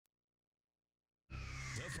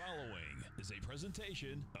following is a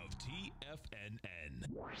presentation of TFNN.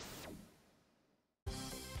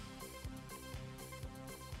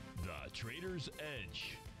 The Trader's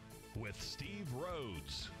Edge with Steve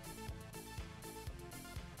Rhodes.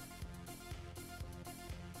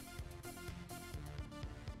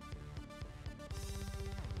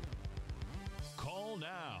 Call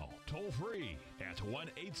now, toll free at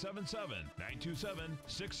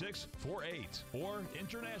 1-877-927-6648 or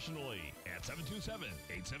internationally at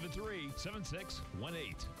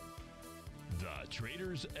 727-873-7618. The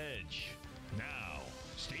Trader's Edge. Now,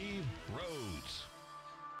 Steve Rhodes.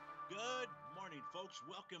 Good morning, folks.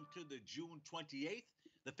 Welcome to the June 28th,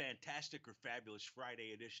 the fantastic or fabulous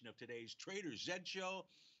Friday edition of today's Trader's Edge Show.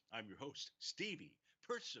 I'm your host, Stevie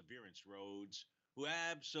Perseverance Rhodes, who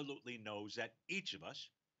absolutely knows that each of us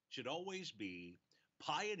should always be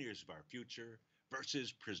pioneers of our future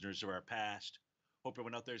versus prisoners of our past. Hope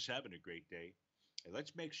everyone out there is having a great day. And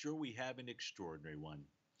let's make sure we have an extraordinary one.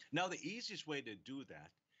 Now, the easiest way to do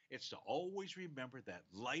that is to always remember that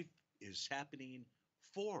life is happening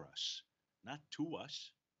for us, not to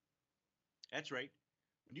us. That's right.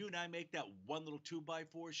 When you and I make that one little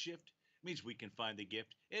 2x4 shift, it means we can find the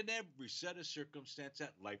gift in every set of circumstance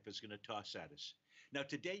that life is going to toss at us. Now,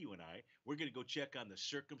 today, you and I, we're going to go check on the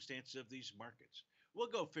circumstances of these markets. We'll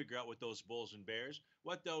go figure out what those bulls and bears,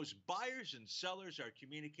 what those buyers and sellers are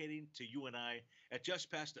communicating to you and I at just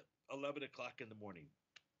past 11 o'clock in the morning.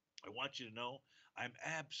 I want you to know I'm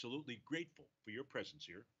absolutely grateful for your presence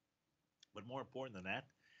here. But more important than that,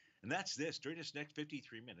 and that's this, during this next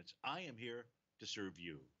 53 minutes, I am here to serve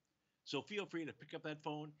you. So feel free to pick up that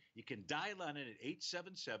phone. You can dial on it at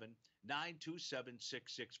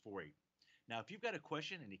 877-927-6648. Now, if you've got a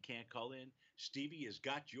question and you can't call in, Stevie has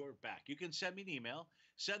got your back. You can send me an email.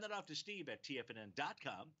 Send that off to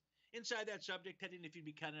steve@tfnn.com. Inside that subject heading, if you'd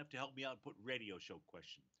be kind enough to help me out, put radio show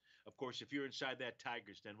question. Of course, if you're inside that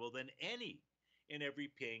Tiger's Den, well, then any and every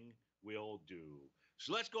ping will do.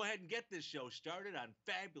 So let's go ahead and get this show started on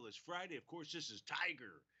Fabulous Friday. Of course, this is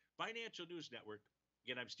Tiger Financial News Network.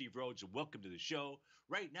 Again, I'm Steve Rhodes, and welcome to the show.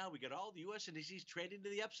 Right now, we got all the U.S. indices trading to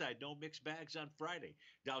the upside. No mixed bags on Friday.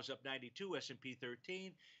 Dow's up 92, S&P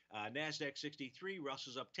 13, NASDAQ 63,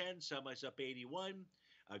 Russell's up 10, semis up 81.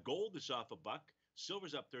 Gold is off $1.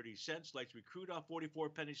 Silver's up 30 cents. Light sweet crude off 44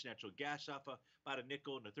 pennies. Natural gas off about a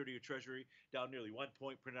nickel, and the 30-year Treasury down nearly 1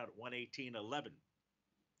 point, printed out at 118.11.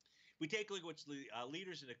 We take a look at what's the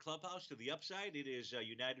leaders in the clubhouse to the upside. It is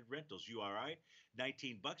United Rentals, URI,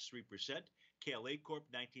 $19, 3%. KLA Corp,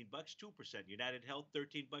 $19, 2%. United Health,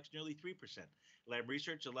 $13, nearly 3%. Lam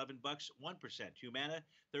Research, $11, 1%. Humana,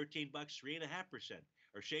 $13, 3.5%.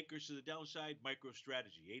 Our shakers to the downside,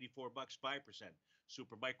 MicroStrategy, $84, 5%.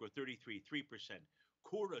 Super Micro, 33, 3%.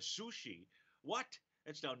 Kura Sushi, what?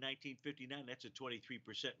 That's down 19.59. That's a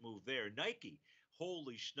 23% move there. Nike,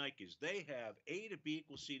 holy shnikes. They have A to B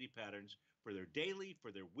equals CD patterns for their daily,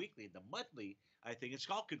 for their weekly, and the monthly. I think it's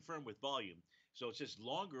all confirmed with volume. So it's just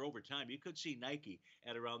longer over time. You could see Nike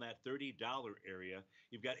at around that $30 area.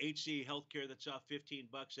 You've got HCA Healthcare that's off $15.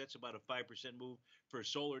 That's about a 5% move. For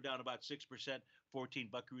solar, down about 6%, 14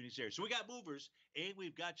 buckaroonies there. So we got movers and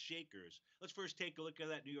we've got shakers. Let's first take a look at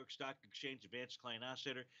that New York Stock Exchange Advanced Client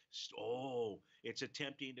Oscillator. Oh, it's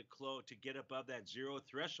attempting to get above that zero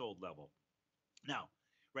threshold level. Now,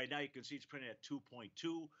 right now you can see it's printed at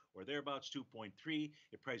 2.2 or thereabouts, 2.3.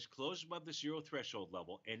 If price closes above the zero threshold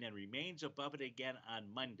level and then remains above it again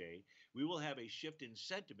on Monday, we will have a shift in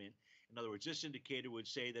sentiment. In other words, this indicator would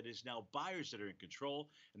say that it's now buyers that are in control,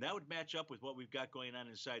 and that would match up with what we've got going on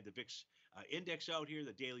inside the VIX index out here.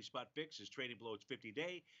 The daily spot VIX is trading below its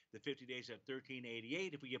 50-day. The 50 days at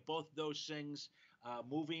 1388. If we get both of those things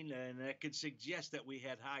moving, then that could suggest that we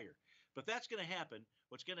head higher. But that's going to happen.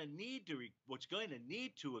 What's going to need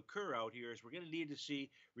to occur out here is we're going to need to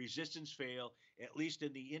see resistance fail, at least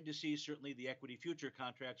in the indices, certainly the equity future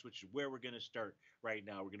contracts, which is where we're going to start right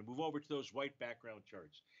now. We're going to move over to those white background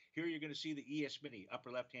charts. Here you're going to see the ES Mini,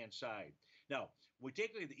 upper left-hand side. Now, when we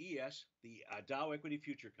take a look at the ES, the Dow equity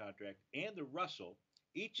future contract, and the Russell,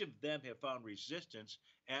 each of them have found resistance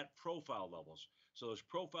at profile levels. So those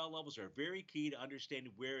profile levels are very key to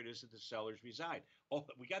understanding where it is that the sellers reside. Oh,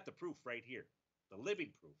 we got the proof right here, the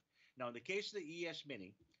living proof. Now, in the case of the ES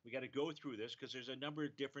Mini, we got to go through this because there's a number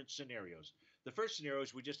of different scenarios. The first scenario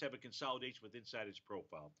is we just have a consolidation with inside its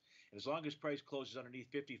profile. And as long as price closes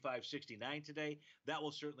underneath 55.69 today, that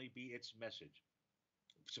will certainly be its message.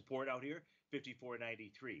 Support out here,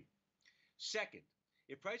 54.93. Second,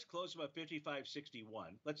 if price closes about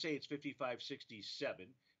 55.61, let's say it's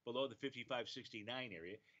 55.67, below the 55.69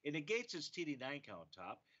 area, it negates its TD9 count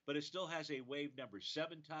top, but but it still has a wave number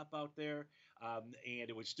 7 top out there, and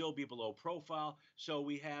it would still be below profile. So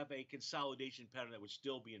we have a consolidation pattern that would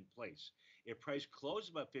still be in place. If price closes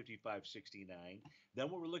above 55.69,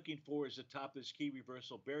 then what we're looking for is the top of this key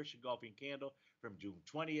reversal bearish engulfing candle from June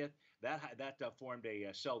 20th. That formed a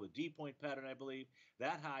sell the D point pattern, I believe.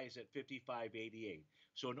 That high is at 55.88.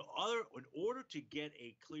 So in order to get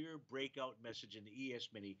a clear breakout message in the ES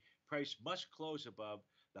mini, price must close above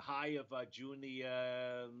the high of June the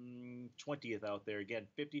 20th out there, again,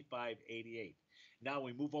 55.88. Now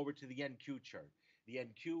we move over to the NQ chart. The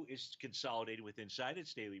NQ is consolidated with inside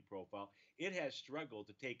its daily profile. It has struggled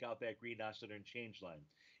to take out that green oscillator and change line.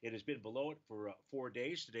 It has been below it for 4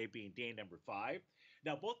 days, today being day number 5.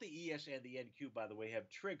 Now, both the ES and the NQ, by the way, have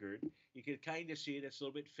triggered. You can kind of see it. It's a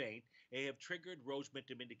little bit faint. They have triggered Rhodes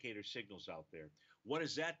momentum indicator signals out there. What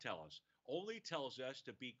does that tell us? Only tells us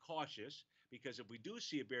to be cautious, because if we do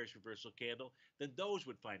see a bearish reversal candle, then those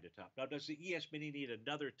would find a top. Now, does the ES mini need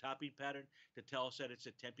another topping pattern to tell us that it's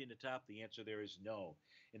attempting to top? The answer there is no.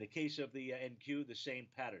 In the case of the NQ, the same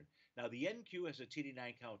pattern. Now, the NQ has a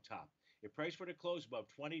TD9 count top. If price were to close above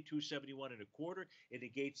 22.71 and a quarter, it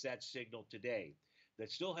negates that signal today.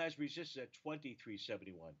 That still has resistance at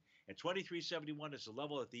 23.71. And 23.71 is the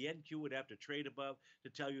level that the NQ would have to trade above to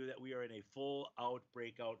tell you that we are in a full-out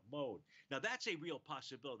breakout mode. Now, that's a real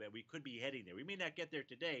possibility that we could be heading there. We may not get there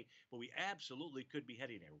today, but we absolutely could be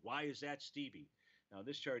heading there. Why is that, Stevie? Now,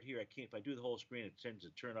 this chart here, if I do the whole screen, it tends to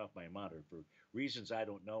turn off my monitor for reasons I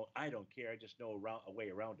don't know. I don't care. I just know a way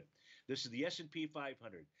around it. This is the S&P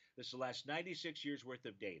 500. This is the last 96 years worth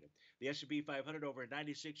of data. The S&P 500 over a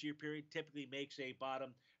 96-year period typically makes a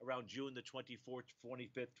bottom around June the 24th,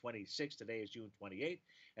 25th, 26th. Today is June 28th.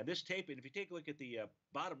 And this tape, and if you take a look at the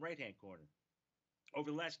bottom right-hand corner, over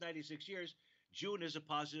the last 96 years, June is a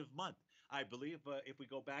positive month. I believe if we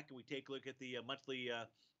go back and we take a look at the monthly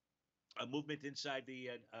movement inside the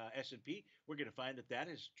S&P, we're going to find that that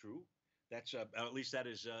is true. That's at least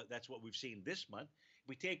that's what we've seen this month. If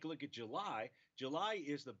we take a look at July, July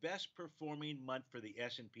is the best performing month for the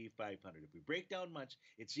S&P 500. If we break down months,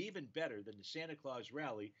 it's even better than the Santa Claus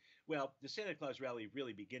rally. Well, the Santa Claus rally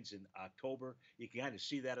really begins in October. You can kind of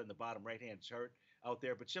see that on the bottom right-hand chart out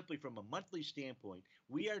there. But simply from a monthly standpoint,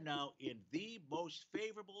 we are now in the most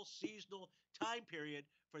favorable seasonal time period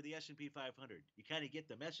for the S&P 500. You kind of get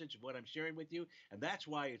the message of what I'm sharing with you, and that's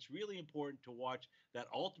why it's really important to watch that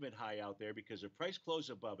ultimate high out there, because if price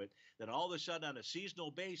closes above it, then all of a sudden on a seasonal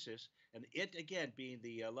basis, and it again being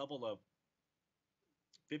the level of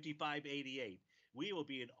 55.88, we will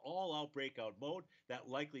be in all-out breakout mode. That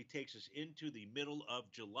likely takes us into the middle of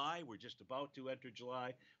July. We're just about to enter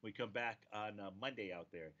July. We come back on Monday out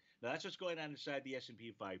there. Now, that's what's going on inside the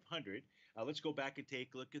S&P 500. Let's go back and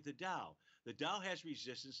take a look at the Dow. The Dow has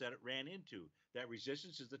resistance that it ran into. That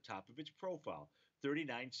resistance is the top of its profile,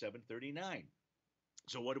 39,739.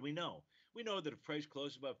 So what do we know? We know that if price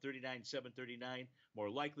closes above 39,739, more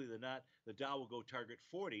likely than not, the Dow will go target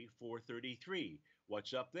 40,433.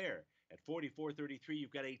 What's up there? At 44.33,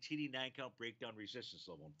 you've got a TD9 count breakdown resistance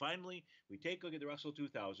level. And finally, we take a look at the Russell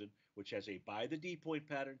 2000, which has a buy the D point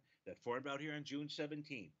pattern that formed out here on June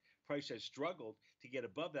 17th. Price has struggled to get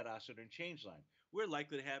above that oscillator and change line. We're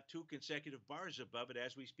likely to have 2 consecutive bars above it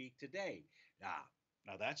as we speak today.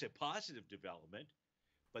 Now that's a positive development,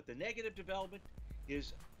 but the negative development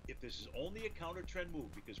is if this is only a counter trend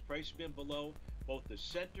move, because price has been below both the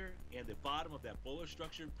center and the bottom of that bullish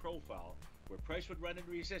structured profile, where price would run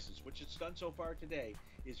into resistance, which it's done so far today,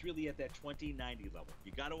 is really at that 2090 level.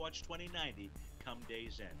 You got to watch 2090 come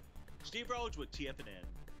day's end. Steve Rhodes with TFNN.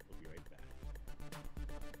 We'll be right back.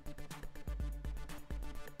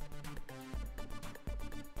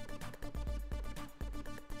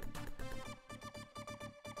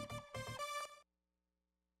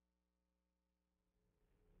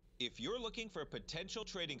 If you're looking for potential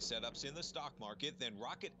trading setups in the stock market, then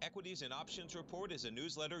Rocket Equities and Options Report is a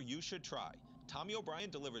newsletter you should try. Tommy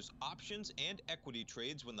O'Brien delivers options and equity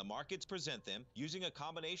trades when the markets present them, using a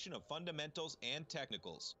combination of fundamentals and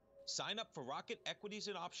technicals. Sign up for Rocket Equities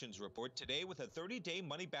and Options Report today with a 30-day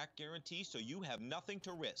money-back guarantee, so you have nothing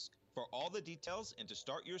to risk. For all the details and to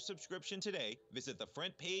start your subscription today, visit the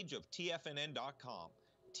front page of TFNN.com.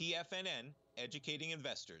 TFNN, educating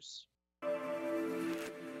investors.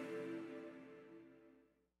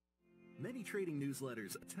 Many trading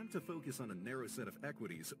newsletters attempt to focus on a narrow set of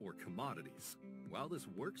equities or commodities. While this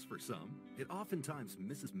works for some, it oftentimes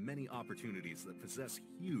misses many opportunities that possess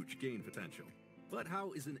huge gain potential. But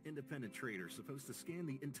how is an independent trader supposed to scan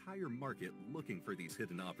the entire market looking for these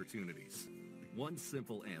hidden opportunities? One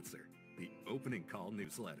simple answer: the Opening Call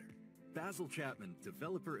newsletter. Basil Chapman,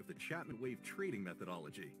 developer of the Chapman Wave trading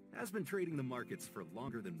methodology, has been trading the markets for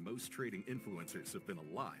longer than most trading influencers have been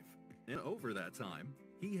alive. And over that time,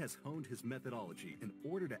 he has honed his methodology in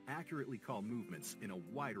order to accurately call movements in a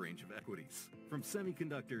wide range of equities, from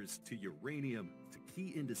semiconductors to uranium to key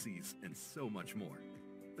indices and so much more.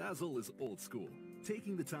 Basil is old school,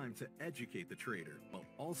 taking the time to educate the trader while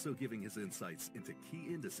also giving his insights into key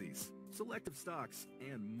indices, selective stocks,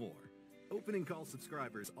 and more. Opening call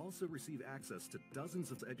subscribers also receive access to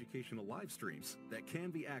dozens of educational live streams that can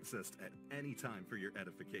be accessed at any time for your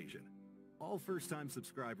edification. All first-time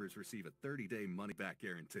subscribers receive a 30-day money-back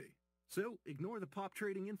guarantee. So ignore the pop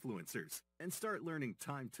trading influencers and start learning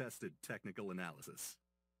time-tested technical analysis.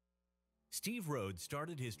 Steve Rhodes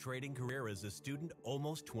started his trading career as a student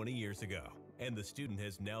almost 20 years ago, and the student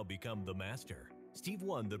has now become the master. Steve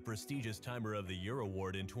won the prestigious Timer of the Year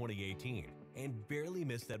award in 2018 and barely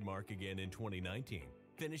missed that mark again in 2019,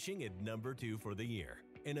 finishing at number 2 for the year.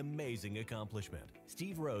 An amazing accomplishment.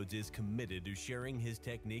 Steve Rhodes is committed to sharing his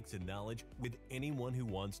techniques and knowledge with anyone who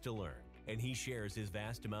wants to learn, and he shares his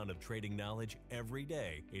vast amount of trading knowledge every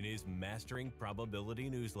day in his Mastering Probability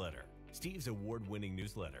newsletter. Steve's award-winning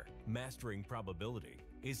newsletter, Mastering Probability,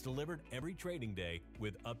 is delivered every trading day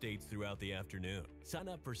with updates throughout the afternoon. Sign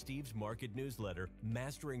up for Steve's market newsletter,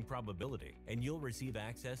 Mastering Probability, and you'll receive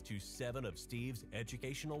access to 7 of Steve's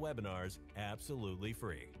educational webinars absolutely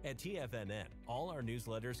free. At TFNN, all our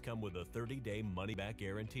newsletters come with a 30-day money-back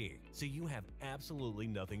guarantee, so you have absolutely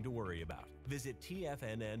nothing to worry about. Visit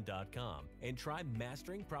TFNN.com and try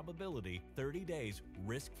Mastering Probability 30 days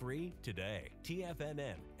risk-free today.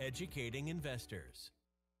 TFNN, educating investors.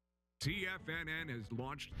 TFNN has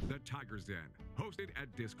launched the Tiger's Den. Hosted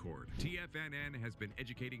at Discord, TFNN has been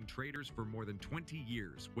educating traders for more than 20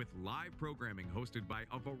 years with live programming hosted by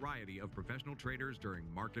a variety of professional traders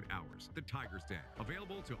during market hours. The Tiger's Den,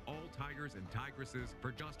 available to all tigers and tigresses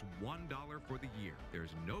for just $1 for the year.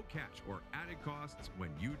 There's no catch or added costs when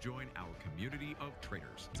you join our community of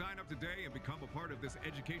traders. Sign up today and become a part of this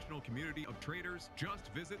educational community of traders.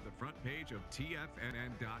 Just visit the front page of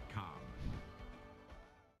TFNN.com.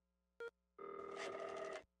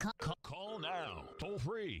 Call now, toll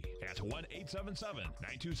free at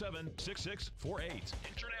 1-877-927-6648.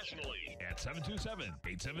 Internationally at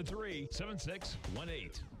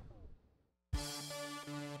 727-873-7618.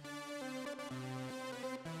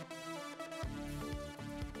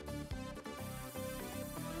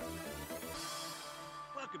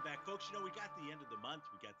 Welcome back, folks. You know, we got the end of the month,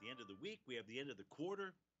 we got the end of the week, we have the end of the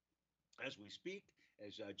quarter as we speak.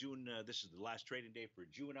 As June, this is the last trading day for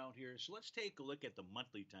June out here. So let's take a look at the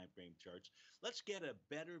monthly time frame charts. Let's get a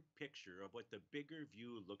better picture of what the bigger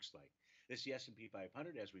view looks like. This is the S&P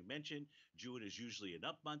 500. As we mentioned, June is usually an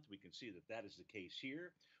up month. We can see that that is the case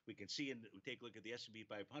here. We can see, and we take a look at the S&P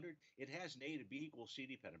 500. It has an A to B equals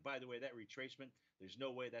CD pattern. By the way, that retracement, there's no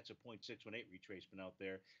way that's a 0.618 retracement out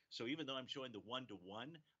there. So even though I'm showing the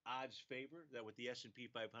 1-to-1 odds favor that what the S&P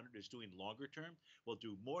 500 is doing longer term, we'll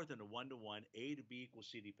do more than a 1-to-1 A to B equals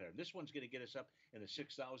CD pattern. This one's going to get us up in the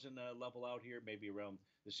 6,000 level out here, maybe around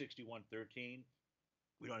the 6113.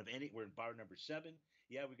 We don't have any. We're in bar number 7.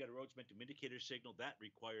 Yeah, we got a Rhodes momentum indicator signal. That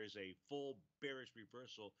requires a full bearish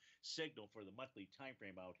reversal signal for the monthly time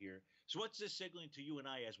frame out here. So what's this signaling to you and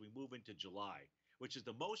I as we move into July, which is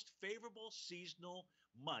the most favorable seasonal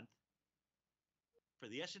month for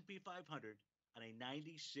the S&P 500 on a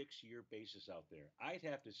 96-year basis out there? I'd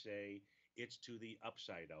have to say it's to the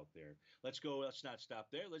upside out there. Let's go. Let's not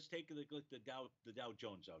stop there. Let's take a look at the Dow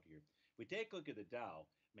Jones out here. If we take a look at the Dow,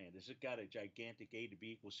 man, this has got a gigantic A to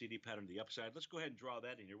B equals CD pattern to the upside. Let's go ahead and draw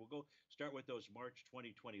that in here. We'll go start with those March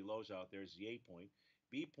 2020 lows out there. Is the A point.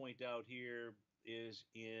 B point out here is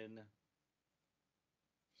in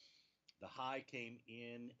the high came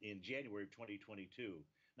in January of 2022.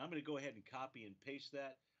 Now I'm going to go ahead and copy and paste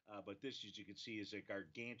that. But this, as you can see, is a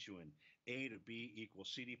gargantuan A to B equals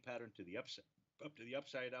CD pattern to the upside, up to the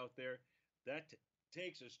upside out there. That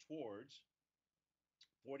takes us towards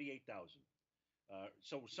 48,000.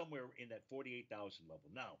 So somewhere in that 48,000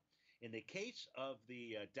 level. Now, in the case of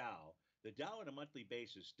the Dow on a monthly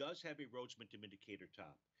basis does have a Rhodes momentum indicator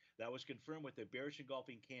top. That was confirmed with a bearish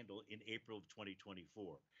engulfing candle in April of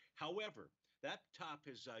 2024. However, that top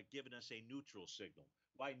has given us a neutral signal.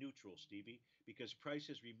 Why neutral, Stevie? Because price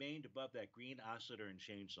has remained above that green oscillator and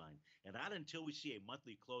change line. And not until we see a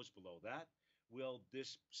monthly close below that will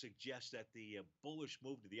this suggest that the bullish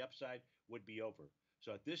move to the upside would be over.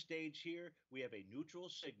 So at this stage here, we have a neutral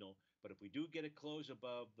signal, but if we do get a close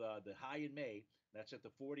above the high in May, that's at the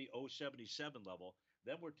 40,077 level,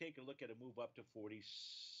 then we're taking a look at a move up to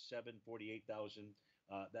 47,000, 48,000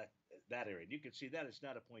 that area. And you can see that it's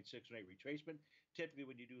not a 0.618 retracement. Typically,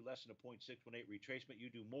 when you do less than a 0.618 retracement, you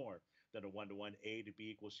do more than a 1-to-1 A to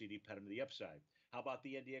B equals CD pattern to the upside. How about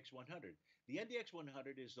the NDX 100? The NDX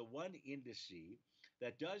 100 is the one indice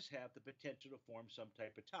that does have the potential to form some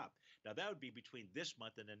type of top. Now, that would be between this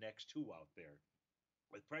month and the next two out there,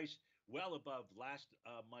 with price well above last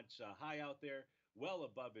month's high out there, well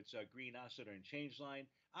above its green oscillator and change line.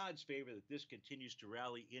 Odds favor that this continues to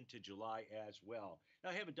rally into July as well. Now,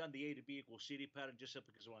 I haven't done the A to B equals CD pattern just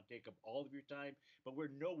simply because I want to take up all of your time, but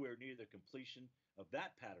we're nowhere near the completion of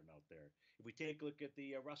that pattern out there. If we take a look at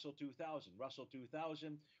the Russell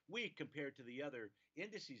 2000, weak compared to the other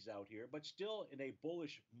indices out here, but still in a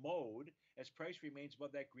bullish mode as price remains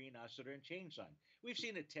above that green oscillator and change line. We've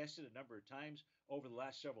seen it tested a number of times over the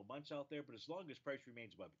last several months out there, but as long as price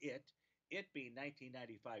remains above it being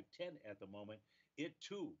 1995.10 at the moment, it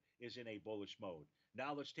too is in a bullish mode.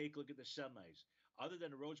 Now let's take a look at the semis. Other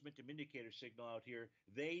than a Rhodes Momentum Indicator signal out here,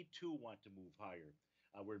 they too want to move higher.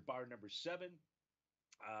 We're in bar number 7.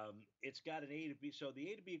 It's got an A to B. So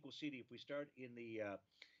the A to B equals CD. If we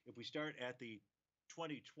start at the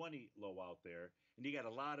 2020 low out there, and you got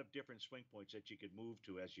a lot of different swing points that you could move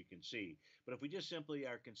to, as you can see. But if we just simply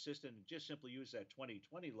are consistent and just simply use that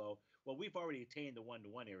 2020 low, well, we've already attained the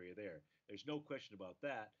 1-to-1 area there. There's no question about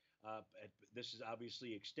that. This is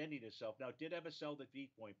obviously extending itself. Now, it did have a sell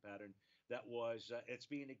defeat point pattern that was, it's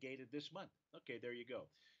being negated this month. Okay, there you go.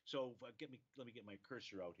 So let me get my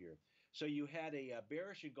cursor out here. So you had a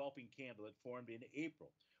bearish engulfing candle that formed in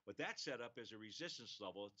April. What that set up as a resistance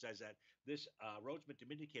level, it says that this Rhodes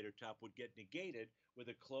Momentum Indicator top would get negated with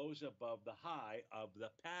a close above the high of the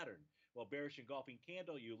pattern. Well, bearish engulfing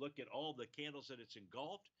candle, you look at all the candles that it's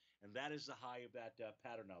engulfed, and that is the high of that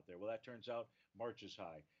pattern out there. Well, that turns out March's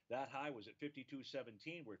high. That high was at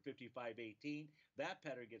 52.17. We're at 55.18. That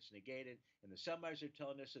pattern gets negated, and the semis are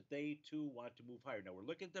telling us that they too want to move higher. Now, we're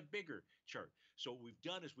looking at the bigger chart. So what we've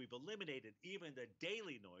done is we've eliminated even the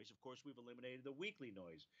daily noise. Of course, we've eliminated the weekly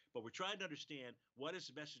noise. But we're trying to understand what is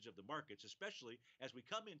the message of the markets, especially as we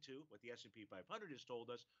come into what the S&P 500 has told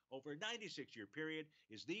us over a 96-year period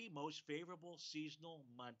is the most favorable seasonal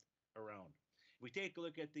month around. If we take a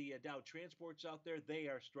look at the Dow transports out there, they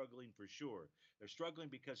are struggling for sure. They're struggling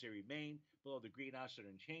because they remain below the green oscillator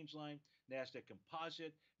and change line. NASDAQ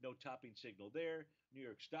composite, no topping signal there. New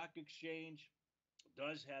York Stock Exchange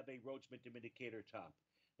does have a Rhodes Momentum Indicator top.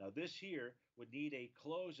 Now, this here would need a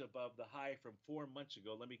close above the high from 4 months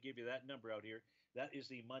ago. Let me give you that number out here. That is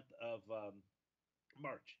the month of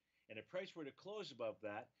March. And if price were to close above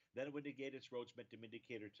that, then it would negate its Rhodes Momentum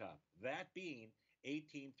Indicator top. That being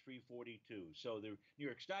 18,342. So the New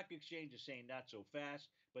York Stock Exchange is saying not so fast,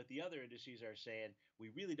 but the other indices are saying we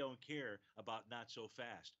really don't care about not so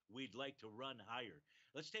fast. We'd like to run higher.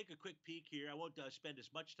 Let's take a quick peek here. I won't spend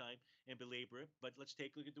as much time and belabor it, but let's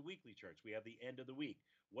take a look at the weekly charts. We have the end of the week.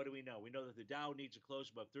 What do we know? We know that the Dow needs to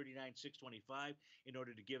close above 39,625 in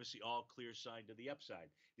order to give us the all clear sign to the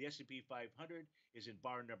upside. The S&P 500 is in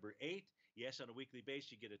bar number 8. Yes, on a weekly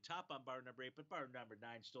basis, you get a top on bar number 8, but bar number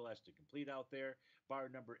 9 still has to complete out there. Bar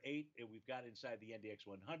number 8, we've got inside the NDX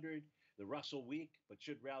 100. The Russell weak, but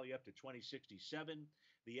should rally up to 2067.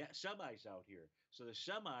 The semis out here. So the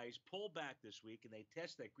semis pull back this week, and they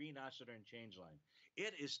test that green oscillator and change line.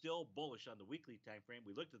 It is still bullish on the weekly time frame.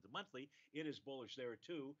 We looked at the monthly. It is bullish there,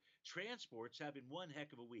 too. Transports having one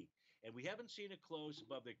heck of a week. And we haven't seen it close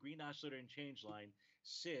above the green oscillator and change line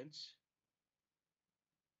since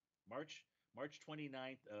March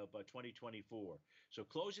 29th of 2024. So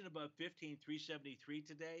closing above 15,373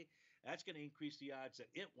 today, that's going to increase the odds that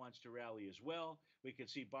it wants to rally as well. We can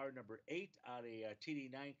see bar number 8 on a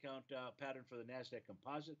TD9 count pattern for the NASDAQ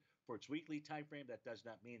composite for its weekly time frame. That does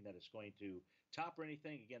not mean that it's going to top or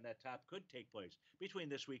anything. Again, that top could take place between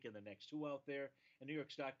this week and the next two out there. And New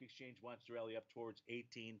York Stock Exchange wants to rally up towards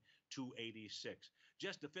 18,286.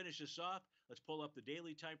 Just to finish this off, let's pull up the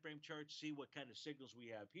daily time frame chart, see what kind of signals we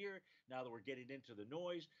have here. Now that we're getting into the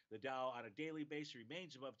noise, the Dow on a daily basis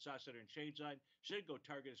remains above its oscillator and change line. Should go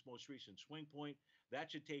target its most recent swing point. That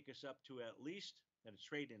should take us up to at least, and it's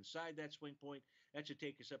trading inside that swing point, that should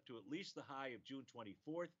take us up to at least the high of June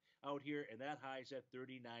 24th out here, and that high is at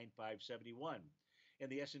 39,571. In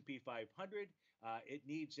the S&P 500, it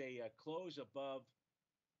needs a close above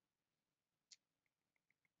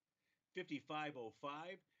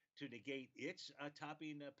 5505 to negate its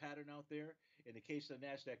topping pattern out there. In the case of the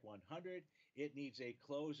NASDAQ 100, it needs a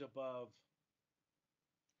close above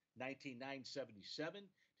 19,977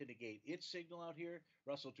 to negate its signal out here.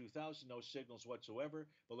 Russell 2000, no signals whatsoever,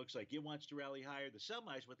 but looks like it wants to rally higher. The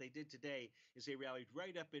semis, what they did today is they rallied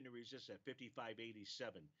right up into resistance at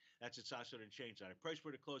 55.87. That's its oscillator and change line. If price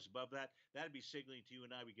were to close above that, that'd be signaling to you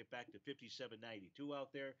and I we get back to 57.92 out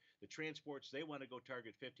there. The transports, they want to go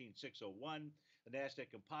target 15.601. The NASDAQ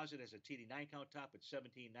Composite has a TD9 count top at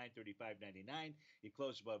 17,935.99. You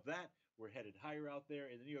close above that, we're headed higher out there.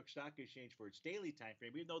 In the New York Stock Exchange for its daily time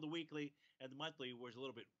frame, even though the weekly and the monthly was a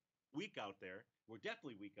little bit weak out there, we're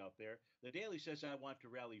definitely weak out there. The daily says I want to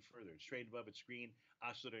rally further. It's trading above its screen,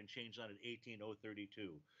 oscillator and change line at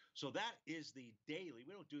 18,032. So that is the daily.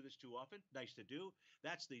 We don't do this too often. Nice to do.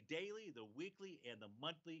 That's the daily, the weekly, and the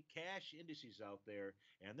monthly cash indices out there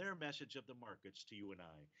and their message of the markets to you and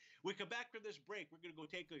I. We come back from this break. We're going to go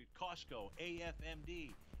take a look at Costco,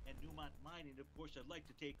 AFMD, and Newmont Mining. Of course, I'd like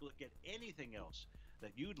to take a look at anything else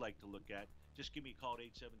that you'd like to look at. Just give me a call at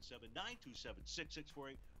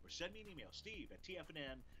 877-927-6648 or send me an email,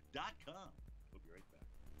 steve@tfnn.com. We'll be right back.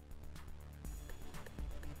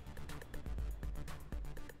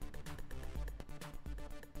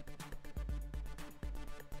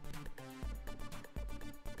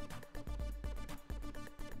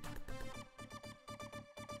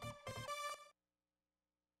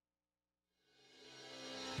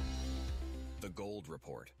 The Gold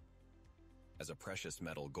Report. As a precious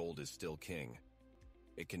metal, gold is still king.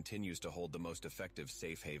 It continues to hold the most effective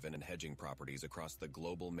safe haven and hedging properties across the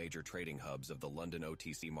global major trading hubs of the London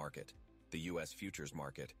OTC market, the U.S. futures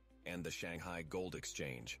market, and the Shanghai Gold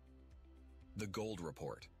Exchange. The Gold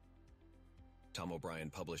Report. Tom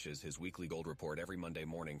O'Brien publishes his weekly gold report every Monday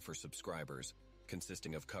morning for subscribers,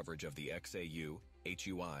 consisting of coverage of the XAU,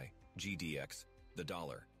 HUI, GDX, the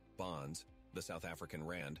dollar, bonds, the South African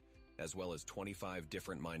rand, as well as 25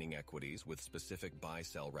 different mining equities with specific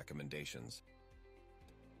buy-sell recommendations.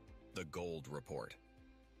 The Gold Report.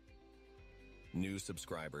 New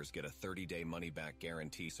subscribers get a 30-day money-back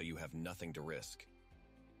guarantee so you have nothing to risk.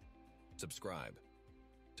 Subscribe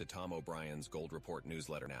to Tom O'Brien's Gold Report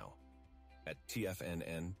newsletter now at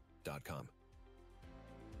TFNN.com.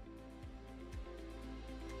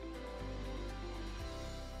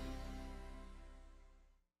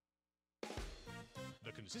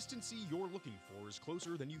 The consistency you're looking for is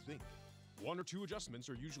closer than you think. One or two adjustments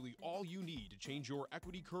are usually all you need to change your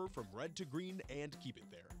equity curve from red to green and keep it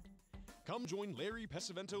there. Come join Larry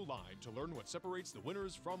Pesavento live to learn what separates the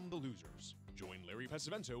winners from the losers. Join Larry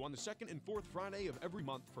Pesavento on the second and fourth Friday of every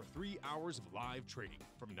month for 3 hours of live trading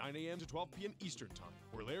from 9 a.m. to 12 p.m. Eastern Time,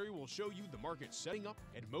 where Larry will show you the market setting up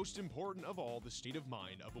and, most important of all, the state of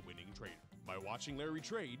mind of a winning trader. By watching Larry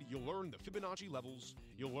trade, you'll learn the Fibonacci levels,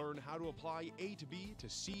 you'll learn how to apply A to B to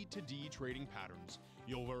C to D trading patterns,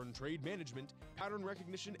 you'll learn trade management, pattern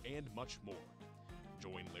recognition, and much more.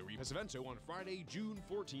 Join Larry Pesavento on Friday, June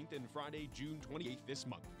 14th and Friday, June 28th this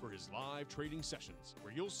month for his live trading sessions,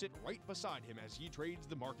 where you'll sit right beside him as he trades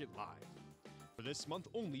the market live. For this month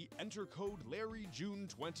only, enter code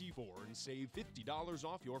LarryJune24 and save $50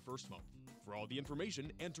 off your first month. For all the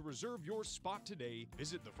information and to reserve your spot today,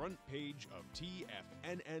 visit the front page of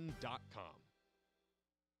TFNN.com.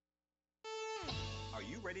 Are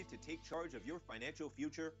you ready to take charge of your financial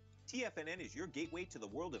future? TFNN is your gateway to the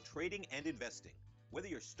world of trading and investing. Whether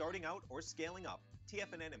you're starting out or scaling up,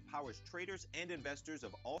 TFNN empowers traders and investors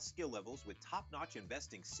of all skill levels with top-notch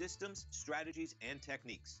investing systems, strategies, and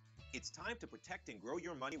techniques. It's time to protect and grow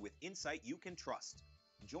your money with insight you can trust.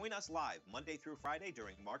 Join us live Monday through Friday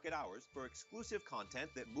during market hours for exclusive content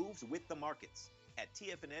that moves with the markets. At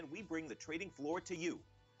TFNN, we bring the trading floor to you.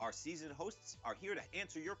 Our seasoned hosts are here to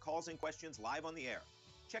answer your calls and questions live on the air.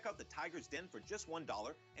 Check out the Tiger's Den for just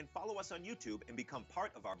 $1 and follow us on YouTube and become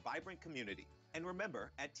part of our vibrant community. And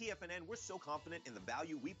remember, at TFNN, we're so confident in the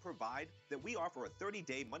value we provide that we offer a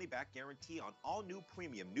 30-day money-back guarantee on all new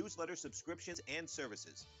premium newsletter subscriptions and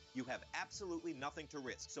services. You have absolutely nothing to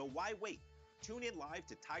risk, so why wait? Tune in live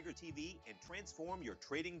to Tiger TV and transform your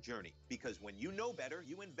trading journey, because when you know better,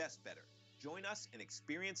 you invest better. Join us and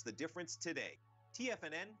experience the difference today.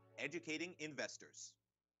 TFNN, educating investors.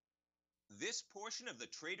 This portion of the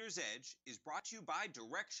Trader's Edge is brought to you by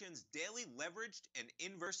Direxion's daily leveraged and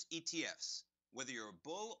inverse ETFs. Whether you're a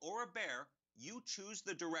bull or a bear, you choose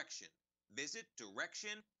the direction. Visit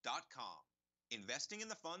Direxion.com. Investing in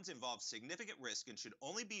the funds involves significant risk and should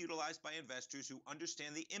only be utilized by investors who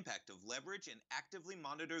understand the impact of leverage and actively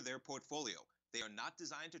monitor their portfolio. They are not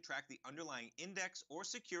designed to track the underlying index or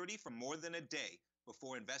security for more than a day.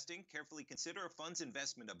 Before investing, carefully consider a fund's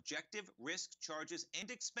investment objective, risk, charges, and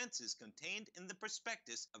expenses contained in the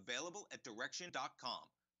prospectus available at Direxion.com.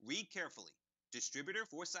 Read carefully. Distributor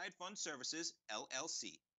Foreside Fund Services,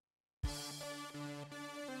 LLC.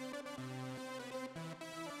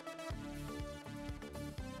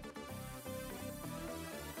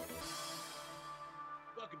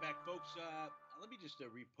 Let me just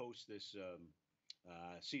repost this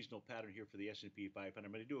seasonal pattern here for the S&P 500.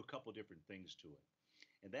 I'm going to do a couple different things to it.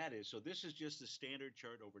 And that is, so this is just the standard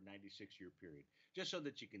chart over 96-year period, just so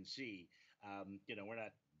that you can see, we're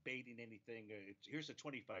not baiting anything. Here's a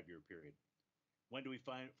 25-year period. When do we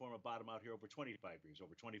form a bottom out here over 25 years?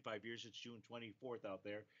 Over 25 years, it's June 24th out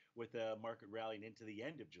there with the market rallying into the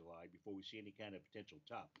end of July before we see any kind of potential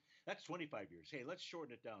top. That's 25 years. Hey, let's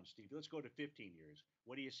shorten it down, Steve. Let's go to 15 years.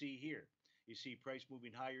 What do you see here? You see price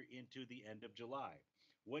moving higher into the end of July.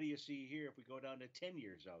 What do you see here if we go down to 10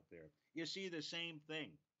 years out there? You see the same thing.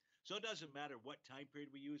 So it doesn't matter what time period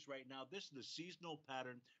we use right now. This is the seasonal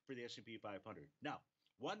pattern for the S&P 500. Now,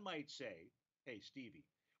 one might say, hey, Stevie,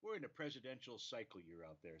 we're in a presidential cycle year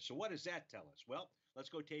out there. So what does that tell us? Well, let's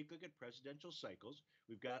go take a look at presidential cycles.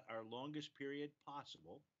 We've got our longest period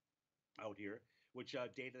possible out here, which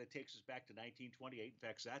data that takes us back to 1928. In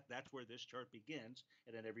fact, that's where this chart begins,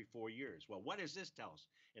 and then every 4 years. Well, what does this tell us?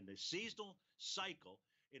 In the seasonal cycle,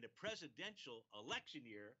 in a presidential election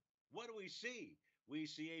year, what do we see? We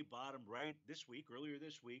see a bottom right this week, earlier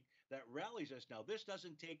this week, that rallies us. Now, this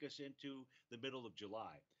doesn't take us into the middle of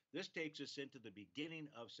July. This takes us into the beginning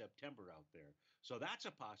of September out there. So that's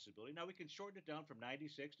a possibility. Now, we can shorten it down from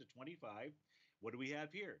 96 to 25. What do we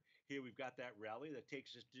have here? Here we've got that rally that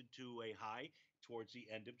takes us into a high towards the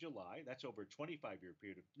end of July. That's over a 25-year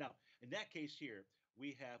period. Now, in that case here,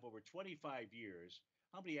 we have over 25 years.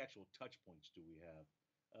 How many actual touch points do we have?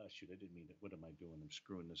 Shoot, I didn't mean it. What am I doing? I'm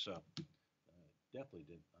screwing this up. Definitely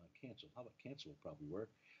did cancel. How about cancel will probably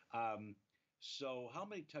work. So how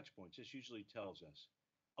many touch points? This usually tells us.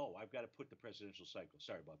 Oh, I've got to put the presidential cycle.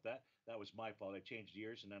 Sorry about that. That was my fault. I changed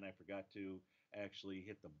years, and then I forgot to actually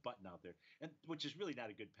hit the button out there, and which is really not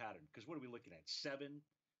a good pattern because what are we looking at? 7.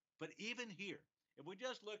 But even here, if we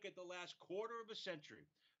just look at the last quarter of a century,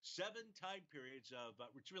 7 time periods of,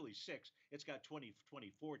 it's really 6. It's got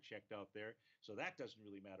 2024 checked out there, so that doesn't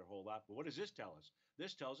really matter a whole lot. But what does this tell us?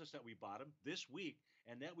 This tells us that we bottom this week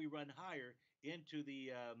and that we run higher into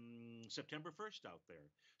the September 1st out there.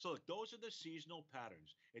 So those are the seasonal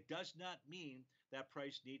patterns. It does not mean that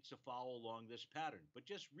price needs to follow along this pattern, but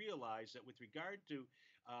just realize that with regard to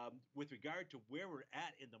where we're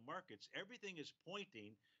at in the markets, everything is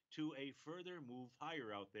pointing to a further move higher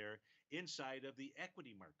out there inside of the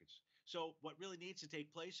equity markets. So what really needs to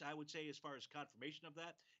take place, I would say, as far as confirmation of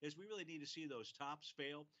that, is we really need to see those tops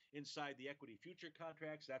fail inside the equity future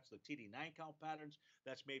contracts. That's the TD9 count patterns.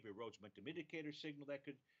 That's maybe a Rhodes momentum indicator signal that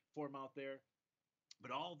could form out there.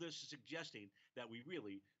 But all this is suggesting that we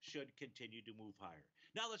really should continue to move higher.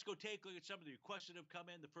 Now let's go take a look at some of the requests that have come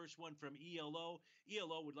in. The first one from ELO.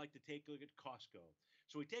 ELO would like to take a look at Costco.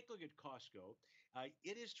 So we take a look at Costco.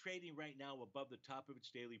 It is trading right now above the top of its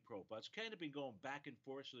daily profile. It's kind of been going back and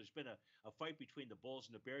forth. So there's been a fight between the bulls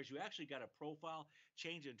and the bears. You actually got a profile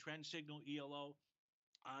change in trend signal, ELO,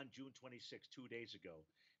 on June 26, 2 days ago.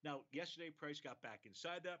 Now, yesterday, price got back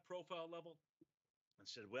inside that profile level and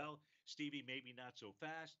said, well, Stevie, maybe not so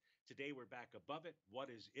fast. Today, we're back above it. What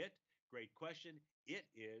is it? Great question. It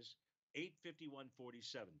is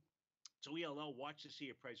 851.47. So ELO, watch to see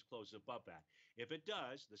if price closes above that. If it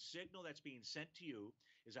does, the signal that's being sent to you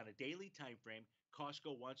is on a daily time frame.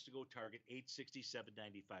 Costco wants to go target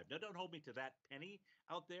 867.95. Now, don't hold me to that penny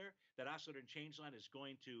out there. That oscillator and change line is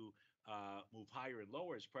going to move higher and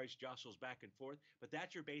lower as price jostles back and forth. But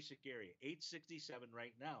that's your basic area, 867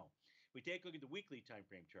 right now. We take a look at the weekly time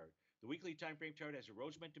frame chart. The weekly time frame chart has a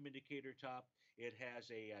Rhodes momentum indicator top. It has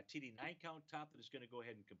a TD9 count top that is going to go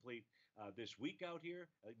ahead and complete this week out here.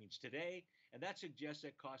 It means today. And that suggests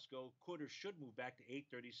that Costco could or should move back to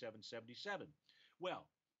 837.77. Well,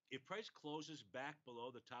 if price closes back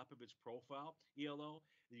below the top of its profile, ELO,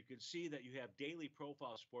 you can see that you have daily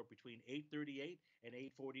profile support between 838 and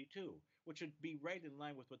 842, which would be right in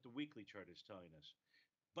line with what the weekly chart is telling us.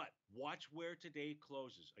 But watch where today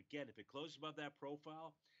closes. Again, if it closes above that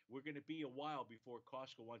profile, we're going to be a while before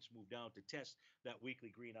Costco wants to move down to test that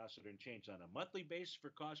weekly green oscillator and change. On a monthly basis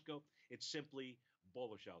for Costco, it's simply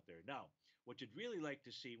bullish out there. Now, what you'd really like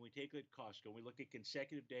to see when we take a look at Costco, we look at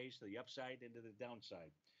consecutive days to the upside and to the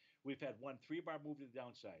downside. We've had one 3-bar move to the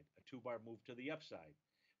downside, a 2-bar move to the upside.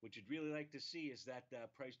 What you'd really like to see is that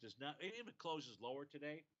price does not, even if it closes lower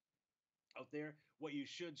today, out there, what you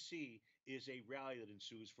should see is a rally that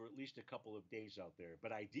ensues for at least a couple of days out there.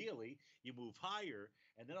 But ideally, you move higher,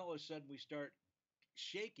 and then all of a sudden we start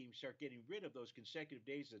shaking, start getting rid of those consecutive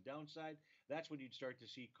days of the downside. That's when you'd start to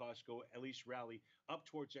see Costco at least rally up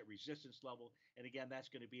towards that resistance level. And again, that's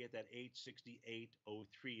going to be at that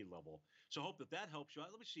 868.03 level. So I hope that that helps you out.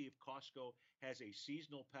 Let me see if Costco has a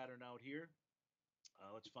seasonal pattern out here.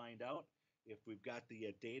 Let's find out. if we've got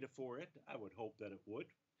the data for it. I would hope that it would.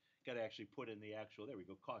 Got to actually put in the actual, there we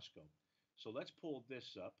go, Costco. So let's pull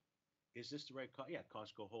this up. Is this the right? Yeah,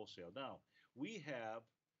 Costco wholesale. Now, we have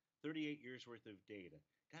 38 years worth of data.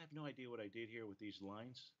 God, I have no idea what I did here with these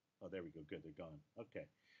lines. Oh, there we go. Good, they're gone. Okay.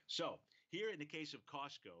 So here in the case of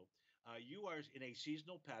Costco, you are in a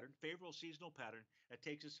seasonal pattern, favorable seasonal pattern that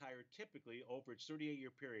takes us higher typically over its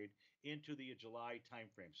 38-year period into the July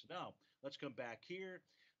timeframe. So now let's come back here.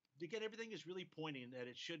 Again, everything is really pointing that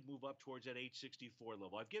it should move up towards that 864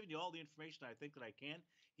 level. I've given you all the information I think that I can.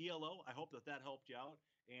 ELO, I hope that that helped you out.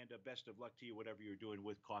 And best of luck to you, whatever you're doing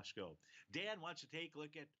with Costco. Dan wants to take a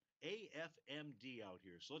look at AFMD out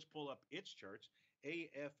here. So let's pull up its charts.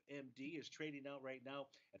 AFMD is trading out right now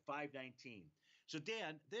at 519. So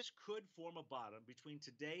Dan, this could form a bottom between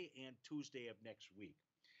today and Tuesday of next week.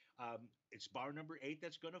 It's bar number 8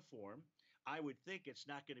 that's going to form. I would think it's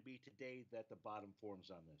not going to be today that the bottom forms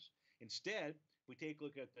on this. Instead, if we take a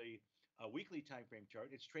look at the weekly time frame chart,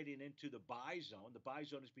 it's trading into the buy zone. The buy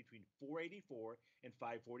zone is between 484 and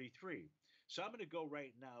 543. So I'm going to go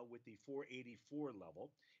right now with the 484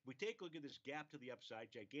 level. If we take a look at this gap to the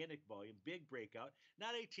upside, gigantic volume, big breakout,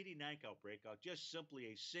 not a TD knockout breakout, just simply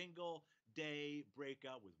a single day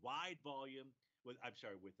breakout with wide volume, with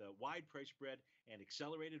wide price spread and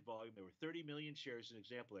accelerated volume. There were 30 million shares, an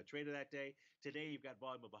example, that traded that day. Today, you've got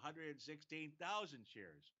volume of 116,000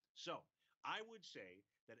 shares. So I would say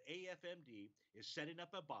that AFMD is setting up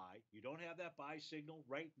a buy. You don't have that buy signal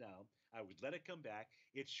right now. I would let it come back.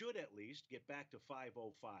 It should at least get back to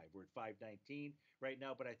 505. We're at 519 right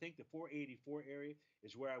now, but I think the 484 area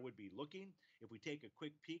is where I would be looking. If we take a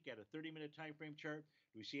quick peek at a 30-minute time frame chart,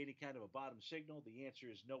 do we see any kind of a bottom signal? The answer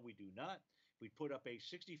is no, we do not. We put up a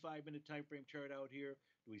 65-minute time frame chart out here.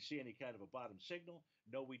 Do we see any kind of a bottom signal?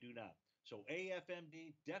 No, we do not. So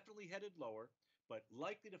AFMD definitely headed lower, but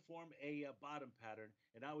likely to form a bottom pattern.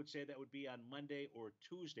 And I would say that would be on Monday or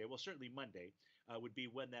Tuesday. Well, certainly Monday would be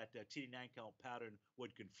when that TD9 count pattern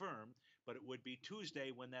would confirm, but it would be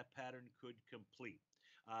Tuesday when that pattern could complete.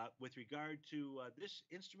 With regard to this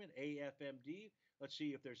instrument, AFMD, let's see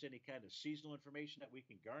if there's any kind of seasonal information that we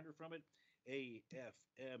can garner from it.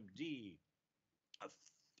 AFMD.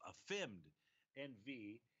 A FIMD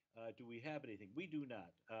NV. Do we have anything? We do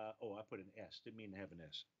not. I put an S. Didn't mean to have an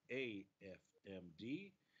S.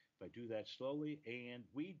 AFMD. If I do that slowly, and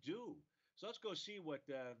we do. So let's go see what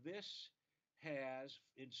this has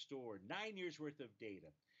in store. 9 years worth of data.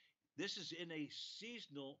 This is in a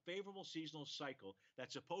favorable seasonal cycle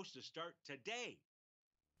that's supposed to start today.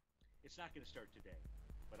 It's not going to start today.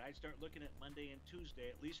 But I'd start looking at Monday and Tuesday,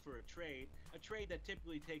 at least for a trade that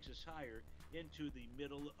typically takes us higher into the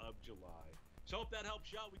middle of July. So hope that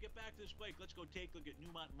helps you out. We get back to this break. Let's go take a look at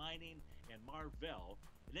Newmont Mining and Marvell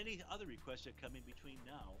and any other requests that come in between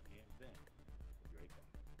now and then. We'll be right back.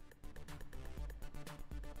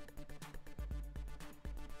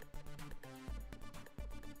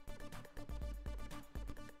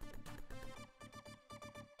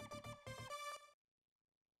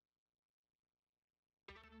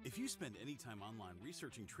 If you spend any time online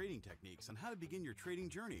researching trading techniques on how to begin your trading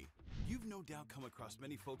journey, you've no doubt come across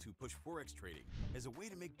many folks who push Forex trading as a way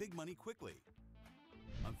to make big money quickly.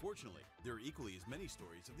 Unfortunately, there are equally as many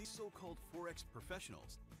stories of these so-called Forex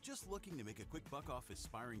professionals just looking to make a quick buck off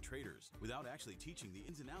aspiring traders without actually teaching the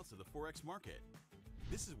ins and outs of the Forex market.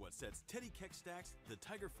 This is what sets Teddy Keckstad's The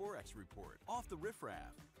Tiger Forex Report off the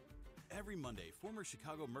riffraff. Every Monday, former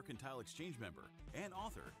Chicago Mercantile Exchange member and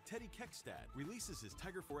author Teddy Keckstad releases his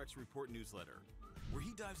Tiger Forex Report newsletter, where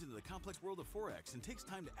he dives into the complex world of Forex and takes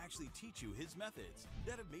time to actually teach you his methods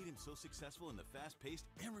that have made him so successful in the fast-paced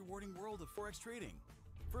and rewarding world of Forex trading.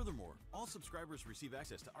 Furthermore, all subscribers receive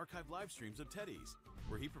access to archived live streams of Teddy's,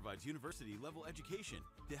 where he provides university-level education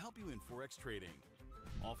to help you in Forex trading.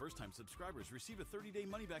 All first-time subscribers receive a 30-day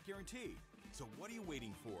money-back guarantee. So what are you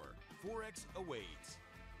waiting for? Forex awaits.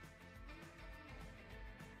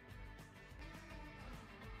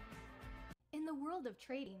 In the world of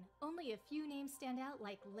trading, only a few names stand out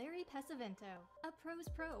like Larry Pesavento, a pro's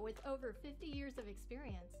pro with over 50 years of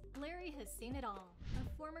experience. Larry has seen it all.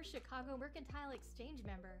 A former Chicago Mercantile Exchange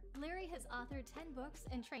member, Larry has authored 10 books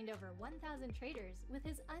and trained over 1,000 traders with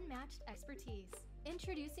his unmatched expertise.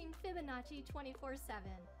 Introducing Fibonacci 24/7,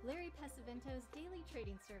 Larry Pesavento's daily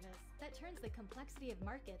trading service that turns the complexity of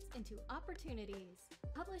markets into opportunities.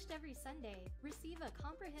 Published every Sunday, receive a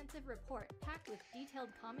comprehensive report packed with detailed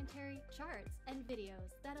commentary, charts, and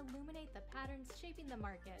videos that illuminate the patterns shaping the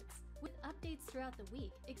markets. with updates throughout the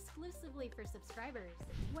week exclusively for subscribers.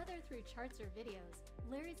 Whether through charts or videos,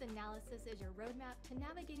 Larry's analysis is your roadmap to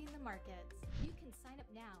navigating the markets. You can sign up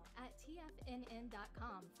now at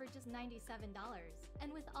TFNN.com for just $97.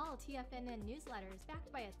 And with all TFNN newsletters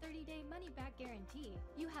backed by a 30-day money-back guarantee,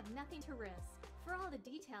 you have nothing to risk. For all the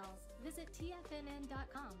details, visit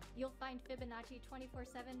TFNN.com. You'll find Fibonacci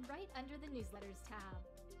 24/7 right under the newsletters tab.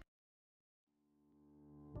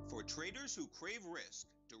 For traders who crave risk,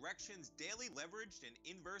 Direxion's daily leveraged and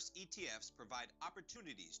inverse ETFs provide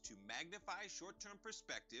opportunities to magnify short-term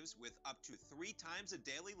perspectives with up to 3 times a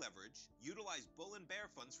daily leverage, utilize bull and bear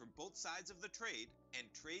funds from both sides of the trade,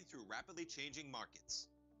 and trade through rapidly changing markets.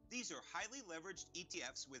 These are highly leveraged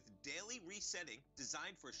ETFs with daily resetting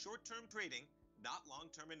designed for short-term trading, not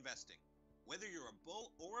long-term investing. Whether you're a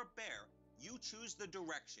bull or a bear, you choose the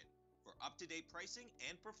Direxion. For up-to-date pricing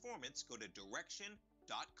and performance, go to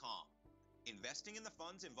Direxion.com. Investing in the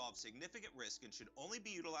funds involves significant risk and should only be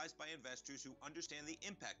utilized by investors who understand the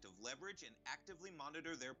impact of leverage and actively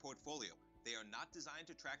monitor their portfolio. They are not designed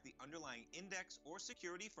to track the underlying index or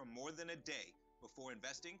security for more than a day. Before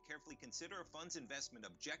investing, carefully consider a fund's investment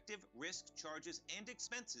objective, risk, charges, and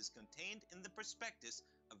expenses contained in the prospectus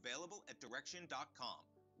available at Direxion.com.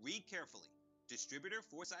 Read carefully. Distributor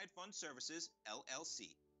Foreside Fund Services, LLC.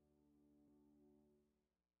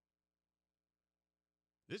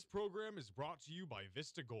 This program is brought to you by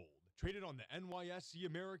Vista Gold, traded on the NYSE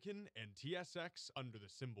American and TSX under the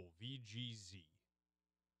symbol VGZ.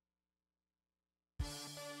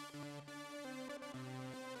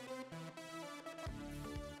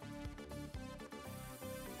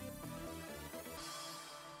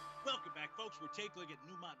 Welcome back, folks. We're taking a look at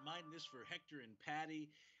Newmont Mining. This for Hector and Patty.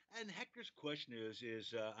 And Hector's question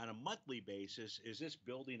is on a monthly basis, is this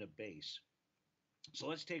building a base? So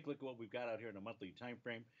let's take a look at what we've got out here in a monthly time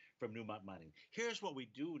frame from Newmont Mining. Here's what we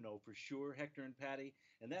do know for sure, Hector and Patty,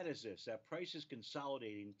 and that is this: that price is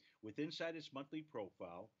consolidating inside its monthly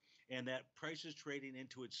profile, and that price is trading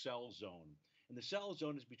into its sell zone. And the sell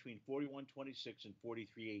zone is between 41.26 and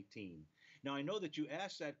 43.18. Now, I know that you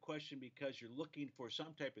asked that question because you're looking for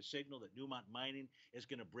some type of signal that Newmont Mining is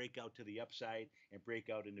going to break out to the upside and break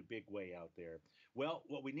out in a big way out there. Well,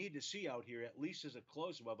 what we need to see out here, at least as a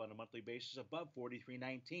close above on a monthly basis, above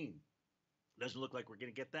 43.19. Doesn't look like we're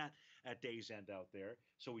going to get that at day's end out there.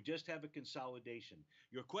 So we just have a consolidation.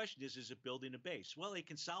 Your question is it building a base? Well, a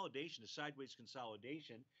consolidation, a sideways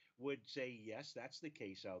consolidation, would say yes, that's the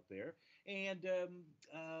case out there. And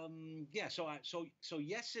yeah, so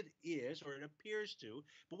yes, it is, or it appears to.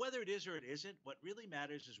 But whether it is or it isn't, what really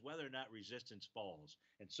matters is whether or not resistance falls.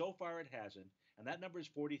 And so far it hasn't. And that number is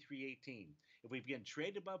 43.18. If we begin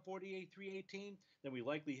trade above 48.318, then we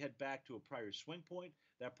likely head back to a prior swing point.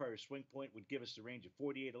 That prior swing point would give us the range of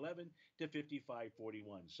 48.11 to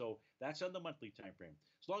 55.41. So that's on the monthly time frame.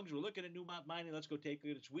 As long as we're looking at Newmont Mining, let's go take a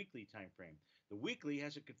look at its weekly time frame. The weekly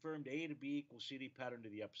has a confirmed A to B equals CD pattern to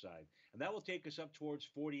the upside. And that will take us up towards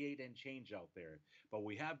 48 and change out there. But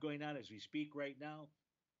we have going on as we speak right now,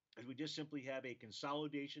 and we just simply have a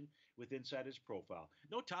consolidation with inside its profile.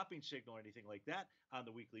 No topping signal or anything like that on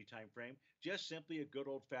the weekly time frame, just simply a good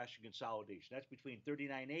old-fashioned consolidation. That's between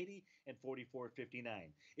 39.80 and 44.59.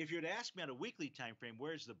 If you were to ask me on a weekly time frame,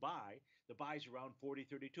 where's the buy? The buy's around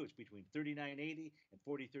 40.32. It's between 39.80 and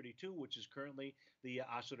 40.32, which is currently the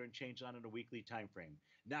oscillator and change on in a weekly time frame.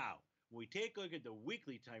 Now, when we take a look at the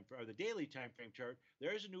weekly time frame or the daily time frame chart,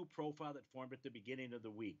 there's a new profile that formed at the beginning of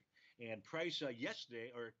the week. And price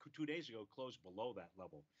yesterday or 2 days ago closed below that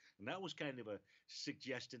level. And that was kind of a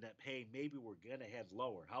suggestion that, hey, maybe we're going to head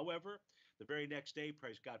lower. However, the very next day,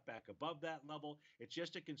 price got back above that level. It's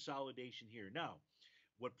just a consolidation here. Now,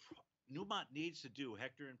 what Newmont needs to do,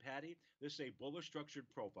 Hector and Patty, this is a bullish structured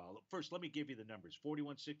profile. First, let me give you the numbers.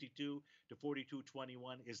 41.62 to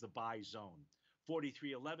 42.21 is the buy zone.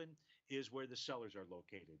 43.11 is where the sellers are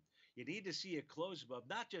located. You need to see a close above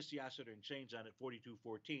not just the oscillator and change on at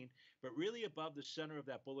 42.14, but really above the center of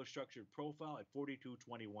that bullish structured profile at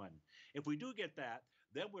 42.21. If we do get that,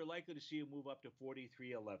 then we're likely to see a move up to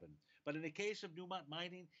 43.11. But in the case of Newmont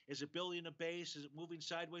Mining, is it building a base? Is it moving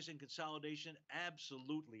sideways in consolidation?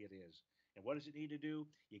 Absolutely it is. And what does it need to do?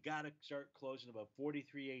 You got to start closing above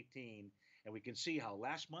 43.18. And we can see how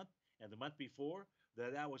last month and the month before,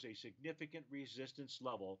 that was a significant resistance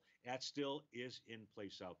level. That still is in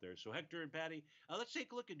place out there. So Hector and Patty, let's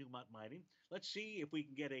take a look at Newmont Mining. Let's see if we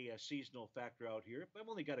can get a seasonal factor out here. I've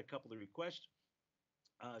only got a couple of requests,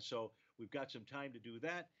 so we've got some time to do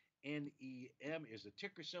that. NEM is the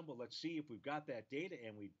ticker symbol. Let's see if we've got that data,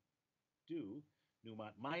 and we do.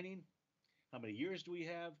 Newmont Mining, how many years do we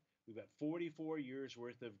have? We've got 44 years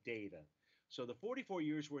worth of data. So the 44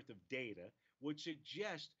 years worth of data would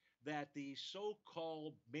suggest that the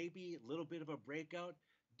so-called maybe a little bit of a breakout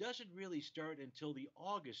doesn't really start until the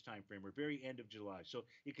August timeframe or very end of July. So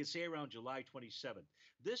you could say around July 27th.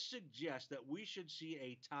 This suggests that we should see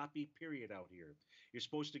a toppy period out here. You're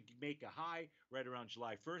supposed to make a high right around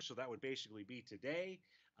July 1st, so that would basically be today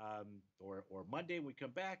or Monday when we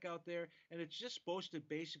come back out there, and it's just supposed to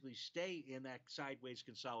basically stay in that sideways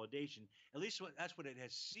consolidation. At least that's what it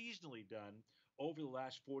has seasonally done over the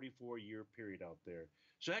last 44-year period out there.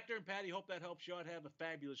 So Hector and Patty, hope that helps you out. Have a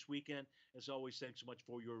fabulous weekend. As always, thanks so much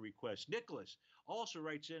for your request. Nicholas also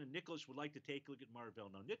writes in, and Nicholas would like to take a look at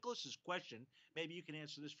Marvell. Now, Nicholas's question, maybe you can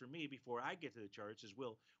answer this for me before I get to the charts, is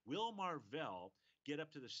will Marvell get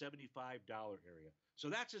up to the $75 area? So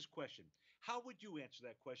that's his question. How would you answer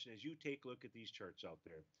that question as you take a look at these charts out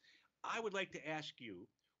there? I would like to ask you,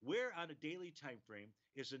 where on a daily time frame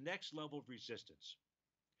is the next level of resistance?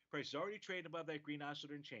 Price is already trading above that green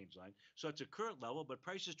oscillator and change line. So it's a current level, but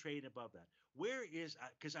price is trading above that. Where is,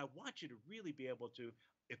 because I want you to really be able to,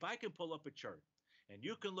 if I can pull up a chart and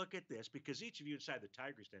you can look at this, because each of you inside the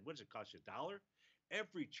Tiger's Den, what does it cost you, $1?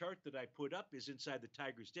 Every chart that I put up is inside the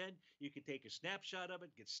Tiger's Den. You can take a snapshot of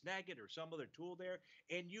it, get Snagit or some other tool there,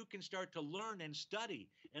 and you can start to learn and study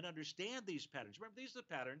and understand these patterns. Remember, these are the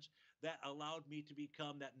patterns that allowed me to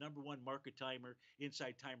become that #1 market timer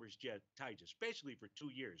inside Timer's Digest, basically for 2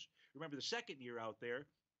 years. Remember, the second year out there,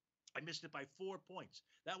 I missed it by 4 points.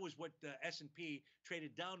 That was what the S&P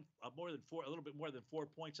traded down a little bit more than 4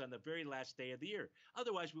 points on the very last day of the year.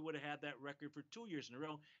 Otherwise, we would have had that record for 2 years in a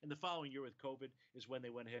row. And the following year with COVID is when they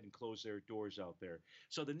went ahead and closed their doors out there.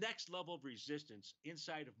 So the next level of resistance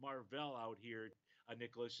inside of Marvell out here,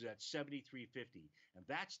 Nicholas, is at 73.50. And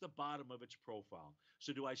that's the bottom of its profile.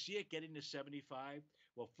 So do I see it getting to 75?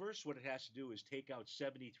 Well, first, what it has to do is take out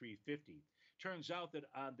 73.50. Turns out that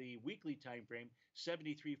on the weekly time frame,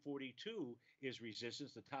 73.42 is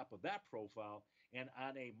resistance, the top of that profile. And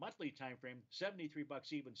on a monthly time frame, 73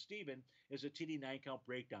 bucks even Steven is a TD9 count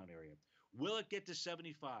breakdown area. Will it get to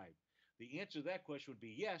 75? The answer to that question would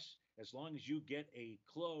be yes, as long as you get a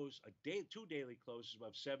close, two daily closes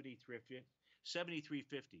above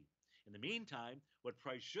 73.50. In the meantime, what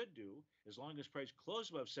price should do, as long as price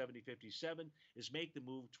closes above 70.57, is make the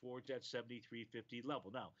move towards that 73.50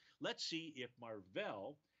 level. Now, let's see if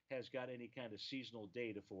Marvell has got any kind of seasonal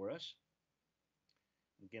data for us.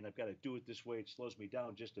 Again, I've got to do it this way. It slows me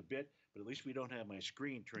down just a bit, but at least we don't have my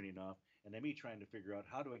screen turning off, and then me trying to figure out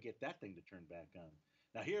how do I get that thing to turn back on.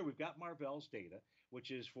 Now, here we've got Marvell's data, which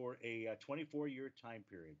is for a 24-year time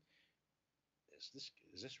period. Is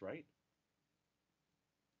this right?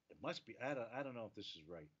 It must be. I don't know if this is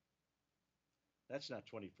right. That's not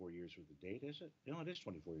 24 years worth of data, is it? No, it is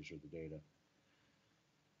 24 years worth of data.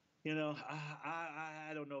 You know,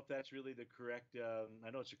 I don't know if that's really the correct.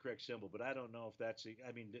 I know it's the correct symbol, but I don't know if that's.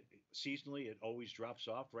 I mean, seasonally, it always drops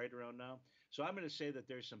off right around now. So I'm going to say that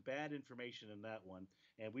there's some bad information in that one,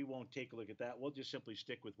 and we won't take a look at that. We'll just simply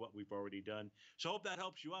stick with what we've already done. So I hope that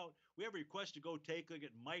helps you out. We have a request to go take a look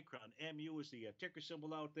at Micron. MU is the ticker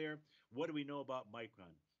symbol out there. What do we know about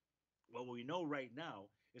Micron? Well, what we know right now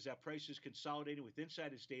is that price is consolidating with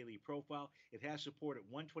inside its daily profile. It has support at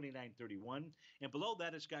 129.31, and below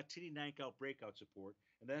that it's got TD9 count breakout support,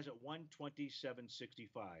 and that is at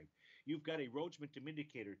 127.65. You've got a Rhodes Momentum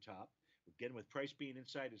Indicator top, again with price being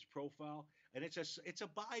inside its profile, and it's a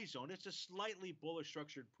buy zone. It's a slightly bullish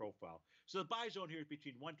structured profile. So the buy zone here is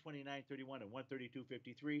between 129.31 and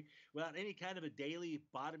 132.53. Without any kind of a daily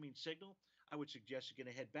bottoming signal, I would suggest you're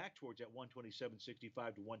going to head back towards that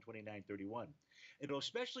 127.65 to 129.31. It'll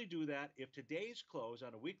especially do that if today's close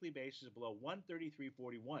on a weekly basis is below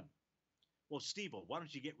 133.41. Well, Steve, why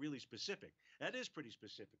don't you get really specific? That is pretty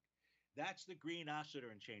specific. That's the green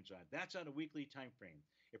oscillator and change line. That's on a weekly time frame.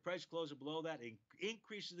 If price closes below that, it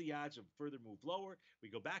increases the odds of further move lower. We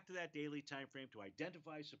go back to that daily time frame to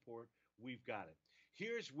identify support. We've got it.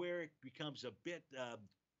 Here's where it becomes a bit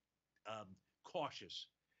cautious.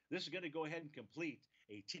 This is going to go ahead and complete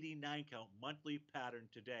a TD9 count monthly pattern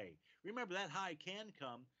today. Remember, that high can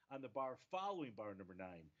come on the bar following bar number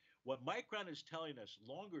 9. What Micron is telling us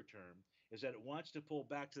longer term is that it wants to pull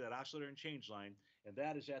back to that oscillator and change line, and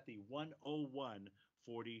that is at the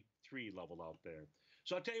 101.43 level out there.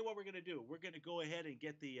 So I'll tell you what we're going to do. We're going to go ahead and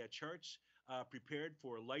get the charts prepared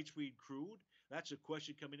for light sweet crude. That's a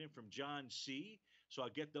question coming in from John C. So I'll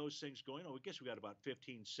get those things going. Oh, I guess we got about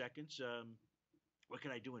 15 seconds. What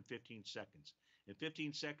can I do in 15 seconds? In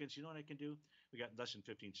 15 seconds, you know what I can do? We got less than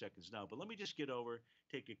 15 seconds now. But let me just get over,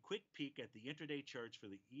 take a quick peek at the intraday charts for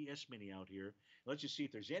the ES Mini out here. Let's just see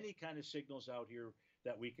if there's any kind of signals out here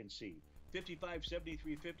that we can see. 55,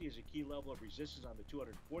 73.50 is a key level of resistance on the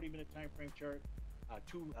 240-minute time frame chart.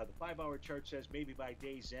 The 5-hour chart says maybe by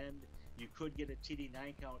day's end, you could get a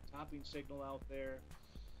TD9 count topping signal out there.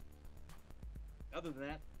 Other than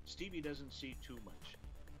that, Stevie doesn't see too much.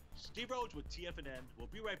 Steve Rhodes with TFNN. We'll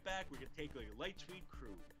be right back. We're going to take a light speed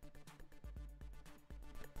cruise.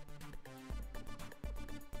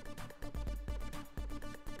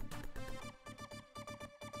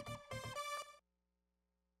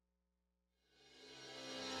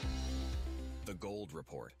 The Gold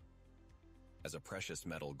Report. As a precious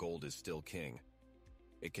metal, gold is still king.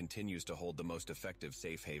 It continues to hold the most effective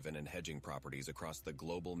safe haven and hedging properties across the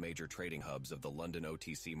global major trading hubs of the London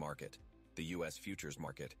OTC market, the U.S. futures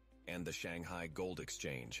market, and the Shanghai Gold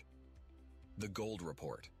Exchange. The Gold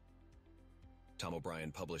Report. Tom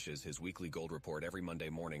O'Brien publishes his weekly gold report every Monday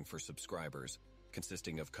morning for subscribers,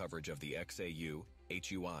 consisting of coverage of the XAU,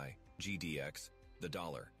 HUI, GDX, the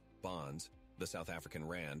dollar, bonds, the South African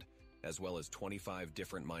rand, as well as 25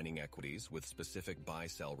 different mining equities with specific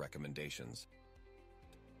buy-sell recommendations.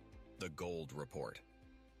 The Gold Report.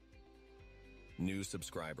 New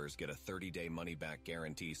subscribers get a 30-day money-back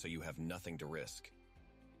guarantee, so you have nothing to risk.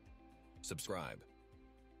 Subscribe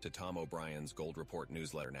to Tom O'Brien's Gold Report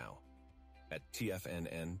newsletter now at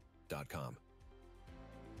TFNN.com.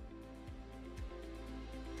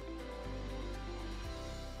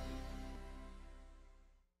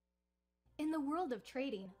 In the world of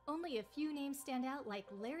trading, only a few names stand out like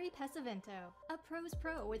Larry Pesavento, a pros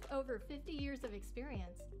pro with over 50 years of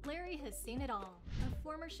experience. Larry has seen it all. A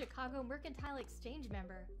former Chicago Mercantile Exchange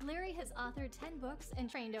member, Larry has authored 10 books and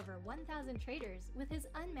trained over 1,000 traders with his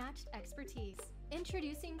unmatched expertise.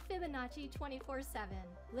 Introducing Fibonacci 24/7,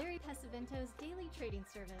 Larry Pesavento's daily trading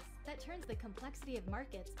service that turns the complexity of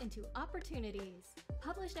markets into opportunities.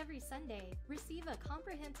 Published every Sunday, receive a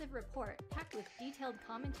comprehensive report packed with detailed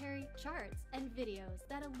commentary, charts, and videos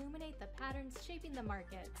that illuminate the patterns shaping the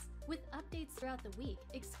markets, with updates throughout the week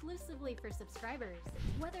exclusively for subscribers.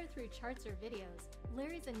 Whether through charts or videos,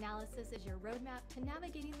 Larry's analysis is your roadmap to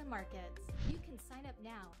navigating the markets. You can sign up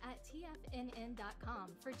now at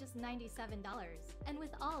TFNN.com for just $97. And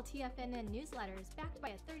with all TFNN newsletters backed by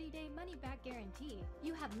a 30-day money-back guarantee,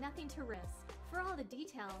 you have nothing to risk. For all the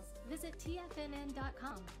details, visit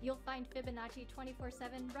TFNN.com. You'll find Fibonacci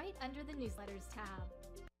 24/7 right under the newsletters tab.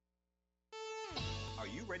 Are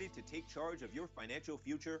you ready to take charge of your financial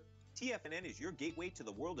future? TFNN is your gateway to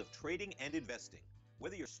the world of trading and investing.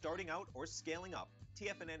 Whether you're starting out or scaling up,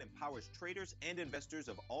 TFNN empowers traders and investors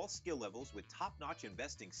of all skill levels with top-notch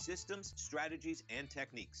investing systems, strategies, and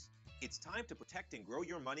techniques. It's time to protect and grow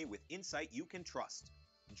your money with insight you can trust.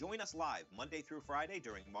 Join us live Monday through Friday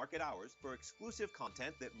during market hours for exclusive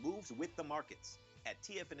content that moves with the markets. At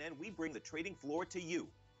TFNN, we bring the trading floor to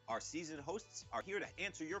you. Our seasoned hosts are here to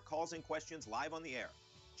answer your calls and questions live on the air.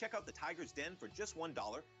 Check out the Tiger's Den for just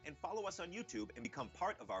 $1 and follow us on YouTube and become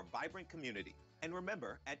part of our vibrant community. And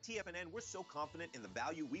remember, at TFNN, we're so confident in the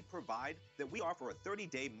value we provide that we offer a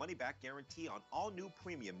 30-day money-back guarantee on all new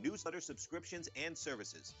premium newsletter subscriptions and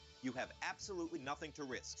services. You have absolutely nothing to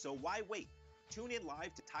risk, so why wait? Tune in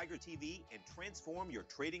live to Tiger TV and transform your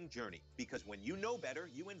trading journey, because when you know better,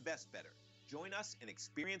 you invest better. Join us and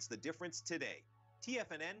experience the difference today.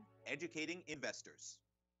 TFNN, educating investors.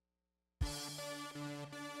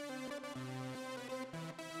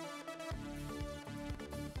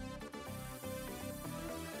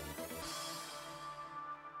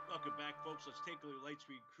 Welcome back, folks. Let's take a look at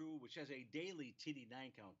Lightspeed Crew, which has a daily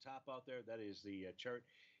TD9 count top out there. That is the chart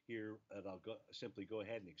here that I'll simply go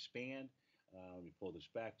ahead and expand. Let me pull this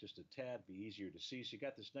back just a tad, be easier to see. So you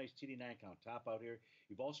got this nice TD9 count top out here.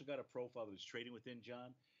 You've also got a profile that is trading within,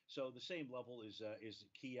 John. So the same level is the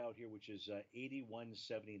key out here, which is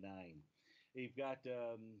 81.79. You've got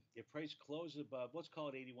if price closes above, let's call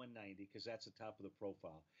it 81.90 because that's the top of the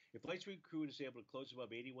profile. If Lightspeed Crew is able to close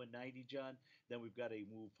above 81.90, John, then we've got a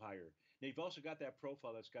move higher. Now you've also got that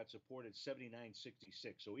profile that's got support at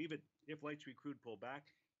 79.66. So even if Lightspeed Crew pull back,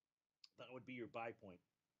 that would be your buy point.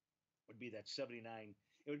 Would be that 79.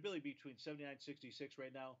 It would really be between 79.66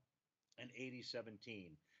 right now and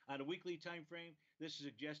 80.17. On a weekly time frame, this is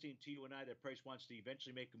suggesting to you and I that price wants to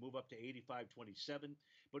eventually make a move up to 85.27.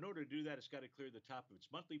 But in order to do that, it's got to clear the top of its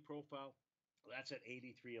monthly profile. That's at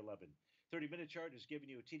 83.11. 30-minute chart is giving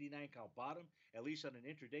you a TD9 count bottom. At least on an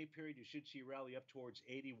intraday period, you should see a rally up towards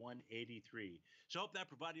 81.83. So I hope that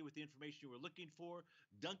provided you with the information you were looking for.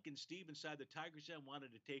 Duncan Steve inside the Tiger's Den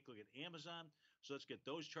wanted to take a look at Amazon. So let's get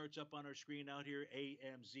those charts up on our screen out here.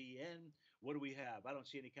 AMZN. What do we have? I don't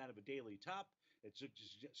see any kind of a daily top. It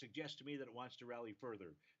suggests to me that it wants to rally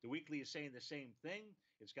further. The weekly is saying the same thing.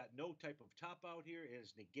 It's got no type of top out here. It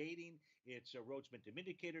is negating its Rhodes Momentum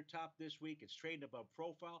Indicator top this week. It's trading above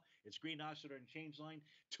profile. Its green oscillator and change line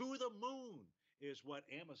to the moon is what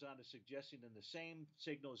Amazon is suggesting, and the same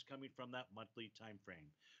signal is coming from that monthly time frame.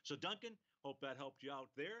 So, Duncan, hope that helped you out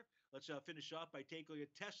there. Let's finish off by taking a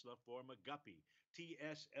Tesla for McGuppy,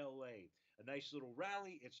 TSLA. A nice little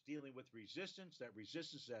rally. It's dealing with resistance. That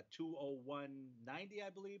resistance is at 201.90, I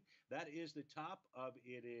believe. That is the top of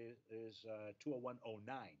it is 201.09.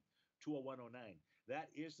 201.09. That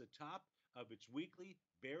is the top of its weekly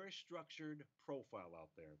bearish structured profile out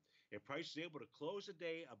there. If price is able to close the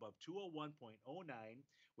day above 201.09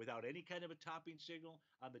 without any kind of a topping signal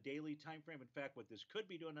on the daily time frame, in fact, what this could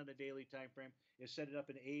be doing on the daily time frame is setting up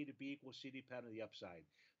an A to B equals CD pattern on the upside.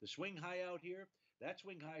 The swing high out here, that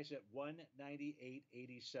swing high is at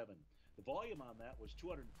 198.87. The volume on that was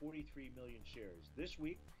 243 million shares. This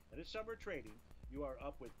week, and it's summer trading, you are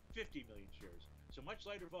up with 50 million shares. So much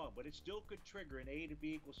lighter volume, but it still could trigger an A to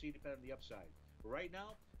B equals C pattern on the upside. But right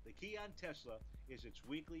now, the key on Tesla is its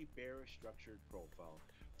weekly bearish structured profile.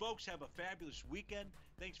 Folks, have a fabulous weekend.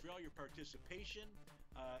 Thanks for all your participation.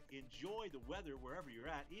 Enjoy the weather wherever you're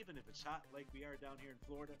at, even if it's hot like we are down here in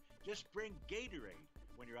Florida. Just bring Gatorade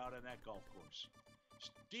when you're out on that golf course.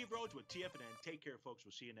 Steve Rhodes with TFNN. Take care, folks.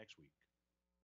 We'll see you next week.